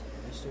about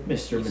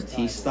Mr.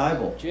 Matisse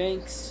Thybulle.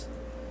 Jinx.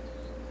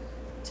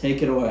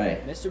 Take it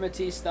away. Mr.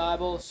 Matisse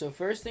Thybulle. So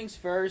first things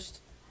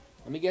first,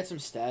 let me get some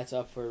stats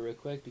up for it real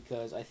quick,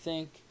 because I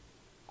think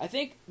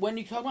when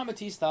you talk about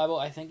Matisse Thybulle,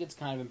 I think it's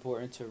kind of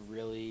important to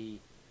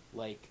really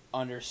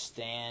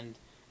understand.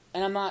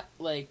 And I'm not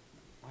why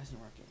isn't it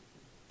working?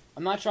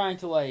 I'm not trying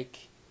to I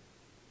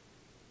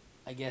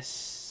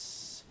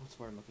guess what's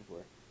the word I'm looking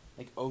for?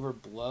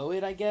 Overblow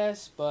it, I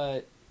guess.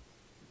 But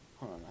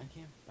hold on,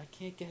 I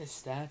can't get his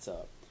stats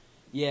up.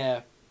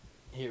 Yeah,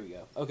 here we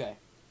go. Okay,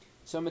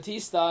 so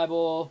Matisse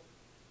Thybulle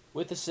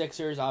with the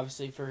Sixers,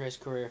 obviously for his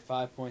career,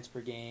 5 points per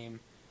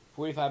game,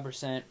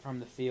 45% from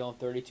the field,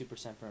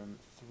 32% from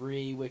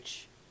 3,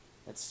 which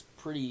that's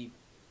pretty.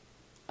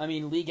 I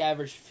mean, league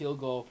average field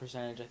goal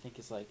percentage I think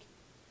is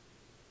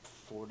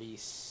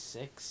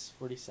 46,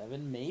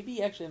 47,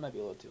 maybe. Actually, it might be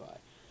a little too high.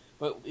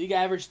 But league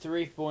average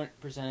 3-point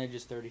percentage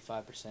is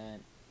 35%.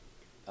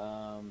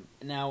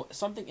 Now,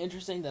 something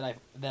interesting that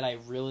I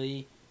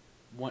really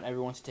want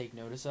everyone to take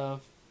notice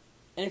of,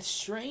 and it's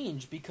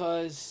strange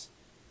because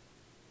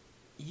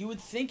you would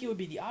think it would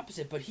be the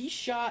opposite, but he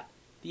shot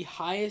the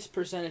highest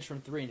percentage from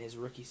 3 in his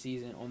rookie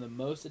season on the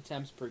most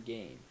attempts per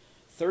game,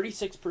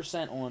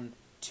 36% on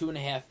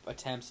 2.5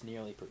 attempts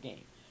nearly per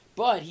game.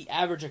 But he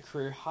averaged a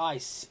career high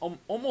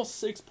almost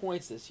 6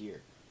 points this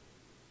year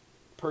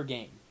per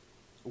game,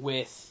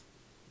 with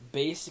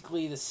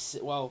basically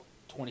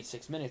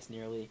 26 minutes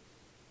nearly.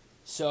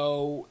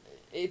 So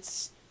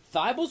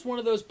Thybulle's one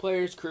of those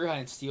players, career high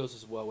in steals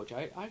as well, which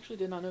I actually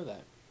did not know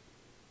that.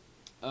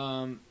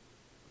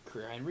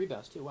 Career high in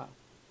rebounds too. Wow.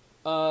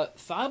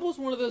 Thybulle's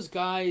one of those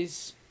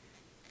guys.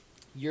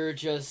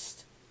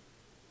 It's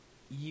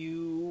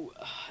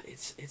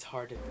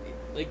hard to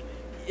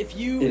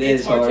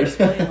it's hard to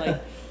explain.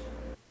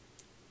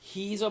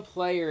 He's a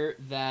player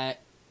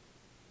that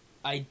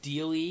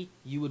ideally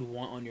you would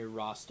want on your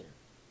roster.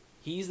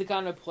 He's the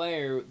kind of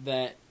player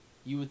that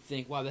you would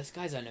think, wow, this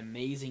guy's an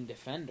amazing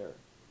defender.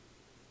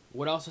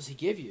 what else does he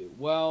give you?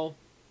 Well,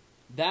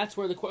 that's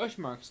where the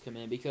question marks come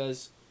in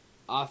because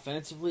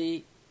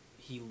offensively,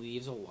 he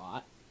leaves a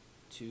lot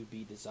to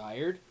be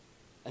desired,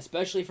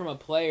 especially from a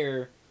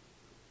player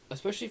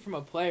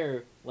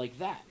like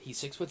that.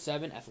 He's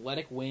 6'7",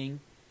 athletic wing.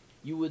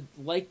 You would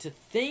like to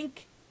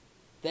think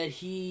that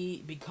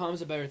he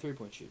becomes a better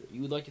 3-point shooter.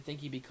 You would like to think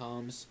he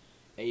becomes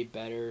a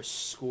better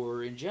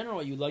scorer in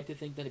general. You would like to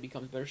think that he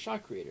becomes a better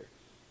shot creator.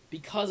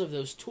 Because of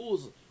those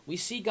tools, we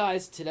see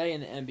guys today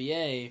in the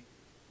NBA,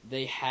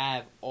 they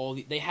have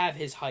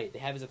his height, they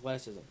have his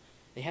athleticism.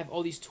 They have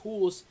all these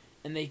tools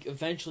and they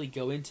eventually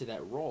go into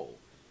that role.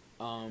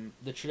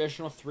 The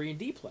traditional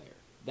 3-and-D player.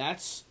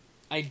 That's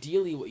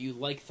ideally what you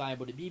like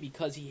Thibault to be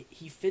because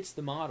he fits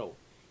the model.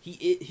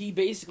 He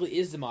basically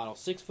is the model.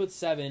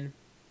 6'7",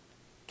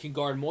 can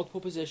guard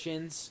multiple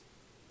positions.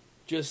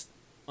 Just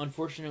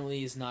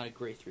unfortunately is not a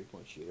great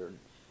 3-point shooter.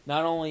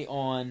 Not only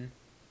on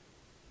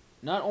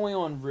not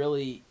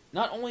really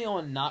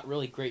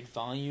great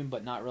volume,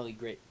 but not really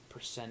great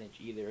percentage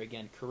either.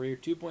 Again, career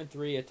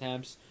 2.3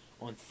 attempts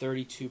on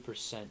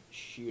 32%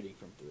 shooting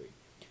from 3.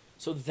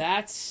 So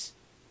that's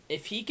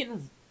if he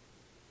can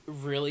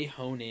really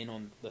hone in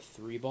on the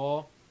 3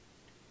 ball,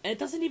 and it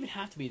doesn't even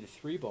have to be the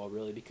 3 ball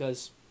really,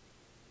 because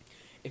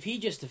if he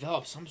just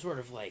develops some sort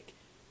of like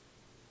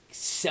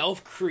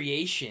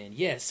self-creation,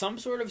 some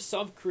sort of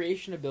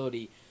self-creation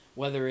ability,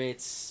 whether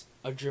it's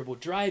a dribble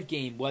drive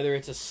game, whether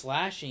it's a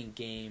slashing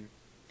game,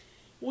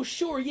 well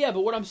sure, yeah,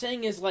 but what I'm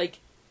saying is like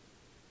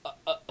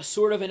a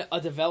sort of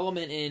a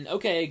development in,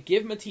 okay,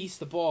 give Matisse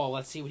the ball,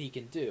 let's see what he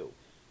can do.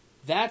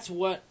 That's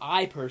what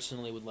I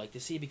personally would like to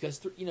see because,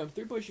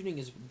 3-point shooting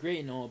is great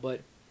and all,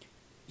 but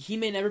he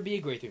may never be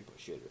a great 3-point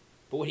shooter.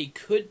 But what he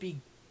could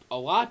be a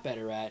lot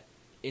better at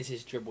is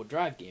his dribble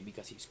drive game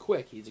because he's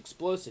quick, he's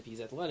explosive, he's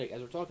athletic, as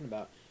we're talking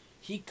about.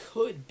 He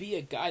could be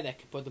a guy that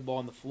could put the ball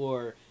on the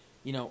floor,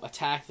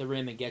 attack the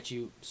rim and get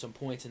you some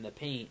points in the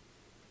paint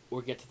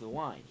or get to the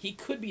line. He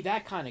could be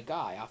that kind of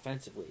guy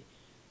offensively.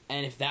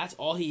 And if that's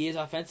all he is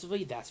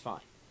offensively, that's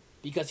fine.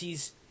 Because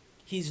he's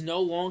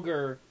no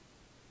longer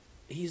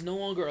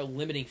a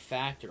limiting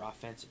factor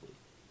offensively.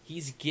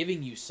 He's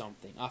giving you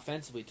something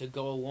offensively to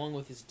go along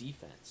with his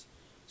defense.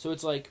 So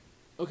it's like,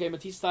 okay,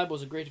 Matisse Thybulle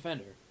is a great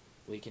defender.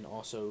 Well, he can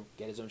also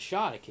get his own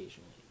shot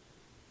occasionally.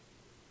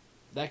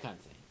 That kind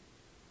of thing.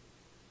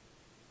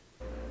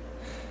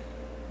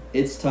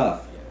 It's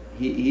tough.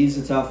 He's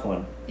a tough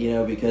one,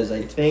 because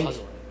I think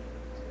puzzling.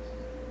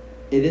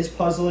 It is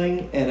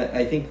puzzling, and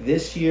I think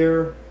this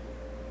year,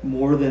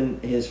 more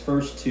than his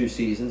first 2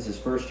 seasons, his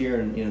first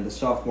year and the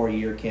sophomore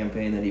year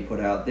campaign that he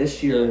put out,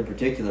 this year in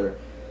particular,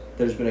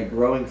 there's been a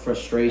growing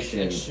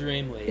frustration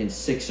in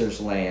Sixers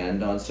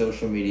land on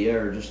social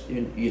media, or just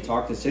you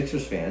talk to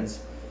Sixers fans.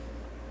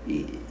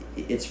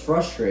 It's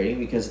frustrating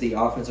because the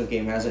offensive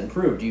game hasn't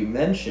improved. You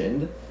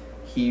mentioned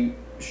he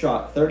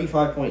shot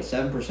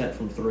 35.7%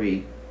 from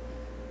 3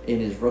 in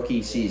his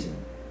rookie season,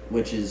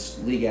 which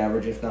is league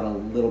average, if not a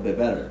little bit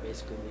better. Yeah,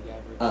 basically league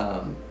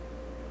average.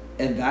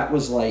 And that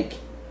was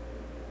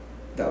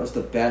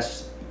the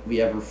best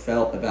we ever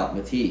felt about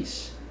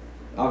Matisse.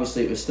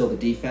 Obviously, it was still the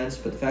defense,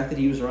 but the fact that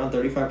he was around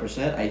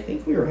 35%, I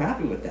think we were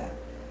happy with that.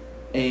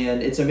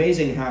 And it's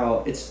amazing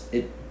how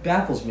it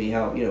baffles me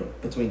how,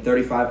 between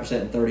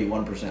 35% and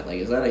 31%,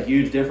 is that a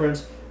huge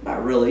difference?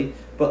 Not really,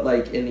 but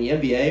in the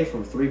NBA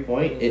from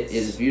 3-point, it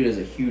is viewed as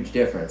a huge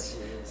difference.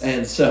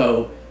 And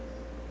so,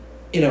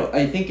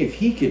 I think if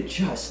he could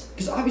just,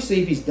 because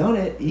obviously if he's done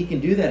it, he can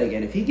do that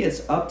again. If he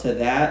gets up to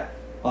that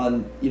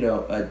on,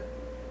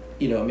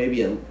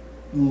 maybe a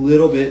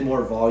little bit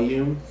more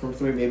volume from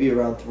 3, maybe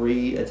around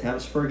 3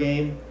 attempts per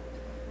game,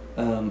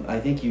 I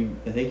think you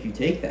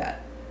take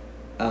that.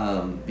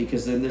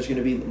 Because then there's going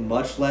to be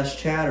much less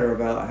chatter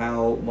about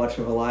how much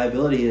of a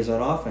liability he is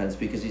on offense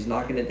because he's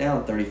knocking it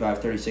down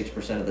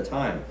 35-36% of the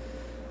time.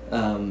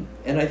 And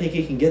I think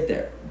he can get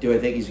there. Do I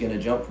think he's going to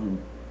jump from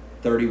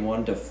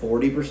 31 to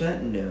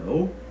 40%?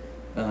 No.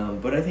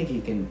 But I think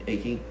he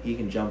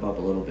can jump up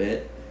a little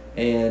bit.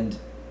 And,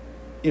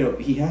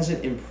 he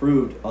hasn't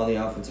improved on the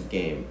offensive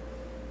game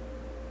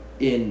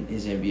in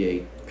his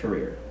NBA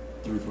career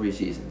through 3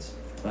 seasons.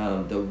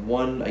 The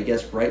one, I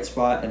guess, bright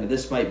spot, and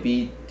this might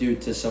be due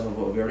to some of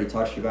what we've already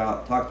talked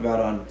about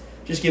on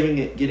just getting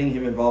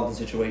him involved in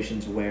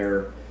situations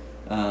where,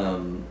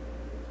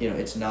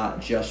 it's not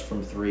just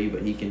from 3,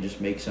 but he can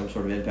just make some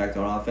sort of impact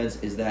on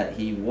offense, is that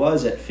he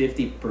was at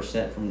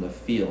 50% from the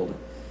field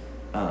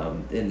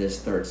in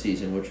this 3rd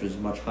season, which was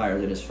much higher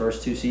than his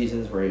first 2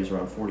 seasons where he was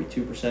around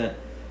 42%.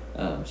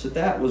 So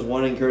that was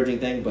one encouraging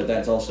thing, but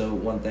that's also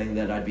one thing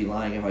that I'd be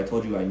lying if I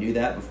told you I knew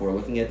that before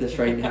looking at this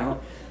right now.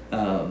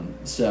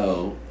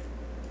 So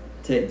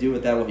do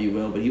with that what you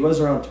will, but he was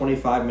around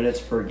 25 minutes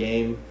per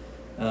game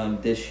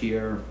this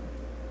year,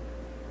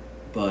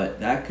 but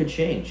that could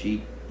change.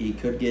 He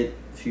could get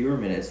fewer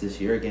minutes this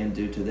year, again,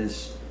 due to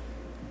this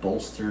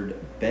bolstered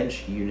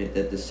bench unit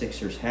that the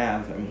Sixers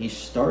have. I mean, he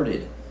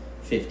started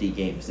 50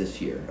 games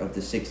this year of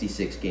the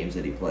 66 games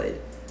that he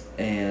played,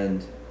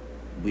 and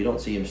we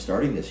don't see him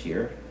starting this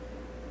year.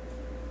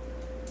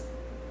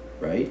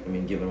 right? I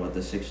mean, given what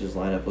the Sixers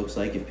lineup looks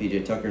like, if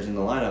PJ Tucker's in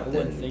the I lineup,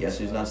 wouldn't then think guess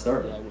so. who's not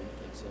starting? Yeah, I wouldn't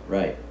think so.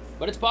 Right.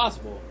 But it's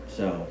possible.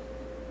 So,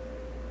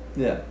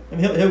 yeah, I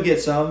mean, he'll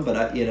get some, but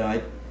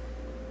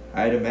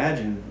I'd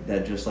imagine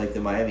that just like the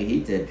Miami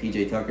Heat did,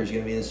 PJ Tucker's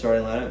going to be in the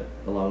starting lineup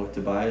along with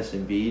Tobias,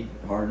 Embiid,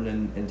 Harden,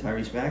 and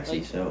Tyrese Maxey.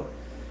 Like, So,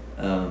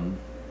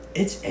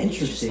 it's interesting, he's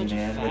just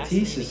man. such a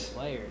Matisse fascinating is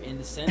player in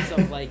the sense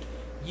of like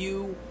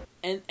you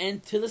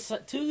and to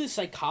the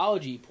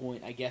psychology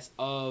point, I guess,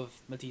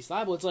 of Matisse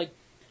Thybulle. It's like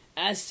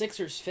as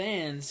Sixers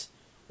fans,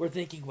 we're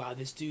thinking, wow,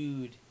 this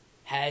dude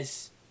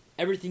has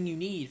everything you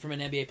need from an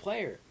NBA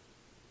player.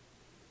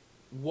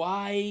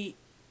 Why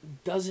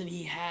doesn't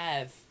he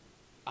have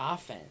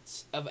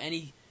offense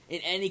in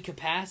any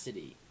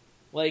capacity?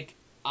 Like,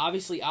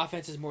 obviously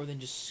offense is more than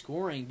just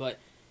scoring, but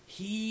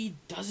he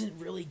doesn't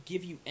really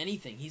give you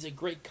anything. He's a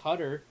great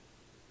cutter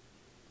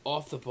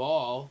off the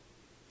ball,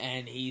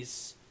 and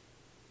he's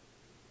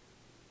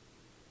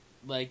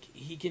like,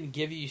 he can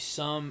give you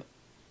some,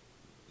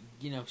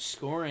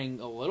 scoring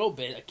a little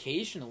bit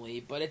occasionally,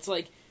 but it's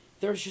like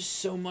there's just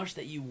so much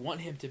that you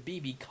want him to be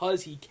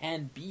because he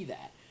can be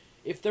that.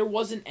 If there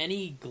wasn't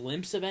any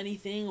glimpse of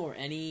anything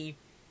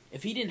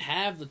if he didn't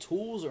have the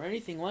tools or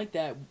anything like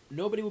that,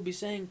 nobody would be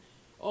saying,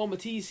 "Oh,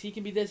 Matisse, he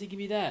can be this, he can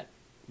be that."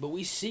 But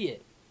we see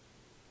it.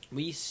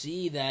 We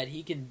see that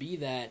he can be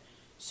that.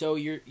 So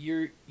you're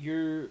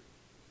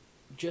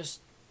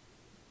just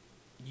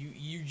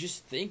you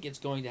just think it's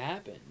going to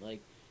happen.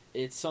 Like,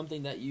 it's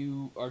something that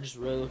you are just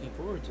really looking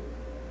forward to.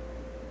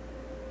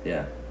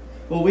 Yeah.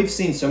 Well, we've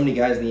seen so many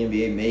guys in the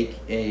NBA make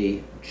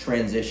a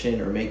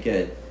transition or make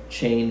a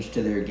change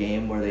to their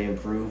game where they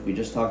improve. We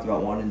just talked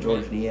about one in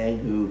George Niang,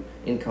 who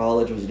in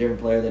college was a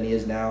different player than he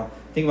is now.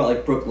 Think about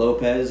like Brook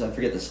Lopez. I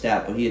forget the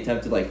stat, but he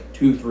attempted like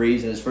 2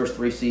 threes in his first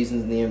 3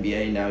 seasons in the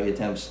NBA. Now he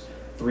attempts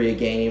 3 a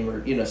game,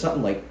 or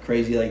something like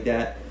crazy like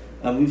that.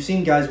 We've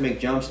seen guys make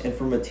jumps, and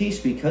for Matisse,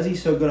 because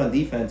he's so good on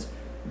defense,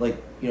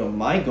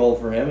 my goal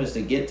for him is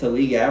to get to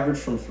league average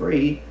from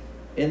 3,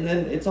 and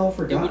then it's all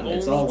forgotten. It would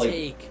it's all only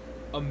like take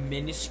a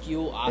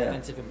minuscule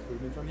offensive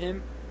improvement from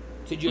him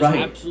to just Right.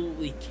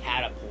 absolutely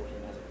catapult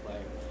him as a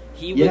player.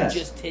 He would Yes.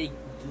 just take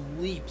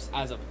leaps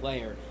as a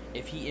player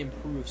if he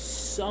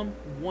improves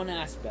one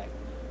aspect,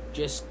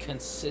 just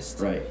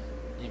consistently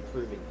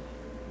improving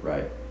that.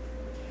 right.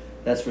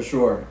 That's for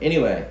sure.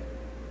 Anyway,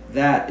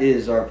 that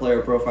is our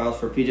player profiles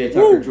for PJ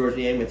Tucker, Woo! George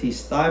Niang,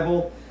 Matisse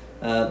Thybulle.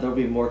 There'll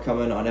be more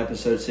coming on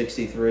episode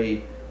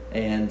 63,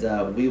 and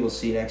we will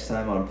see you next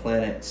time on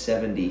Planet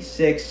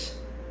 76.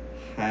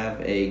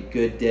 Have a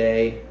good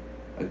day,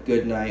 a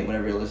good night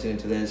whenever you're listening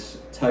to this.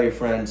 Tell your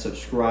friends,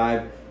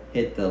 subscribe,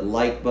 hit the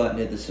like button,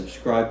 hit the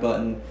subscribe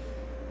button,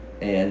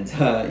 and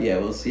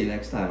we'll see you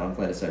next time on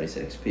Planet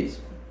 76. Peace.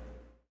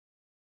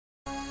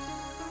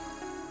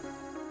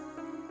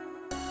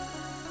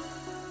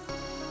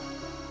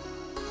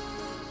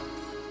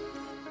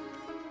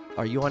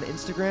 Are you on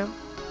Instagram?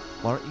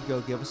 Why don't you go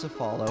give us a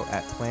follow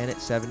at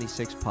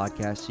Planet76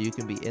 Podcast so you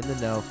can be in the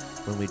know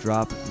when we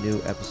drop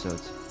new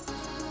episodes.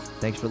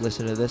 Thanks for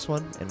listening to this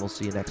one, and we'll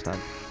see you next time.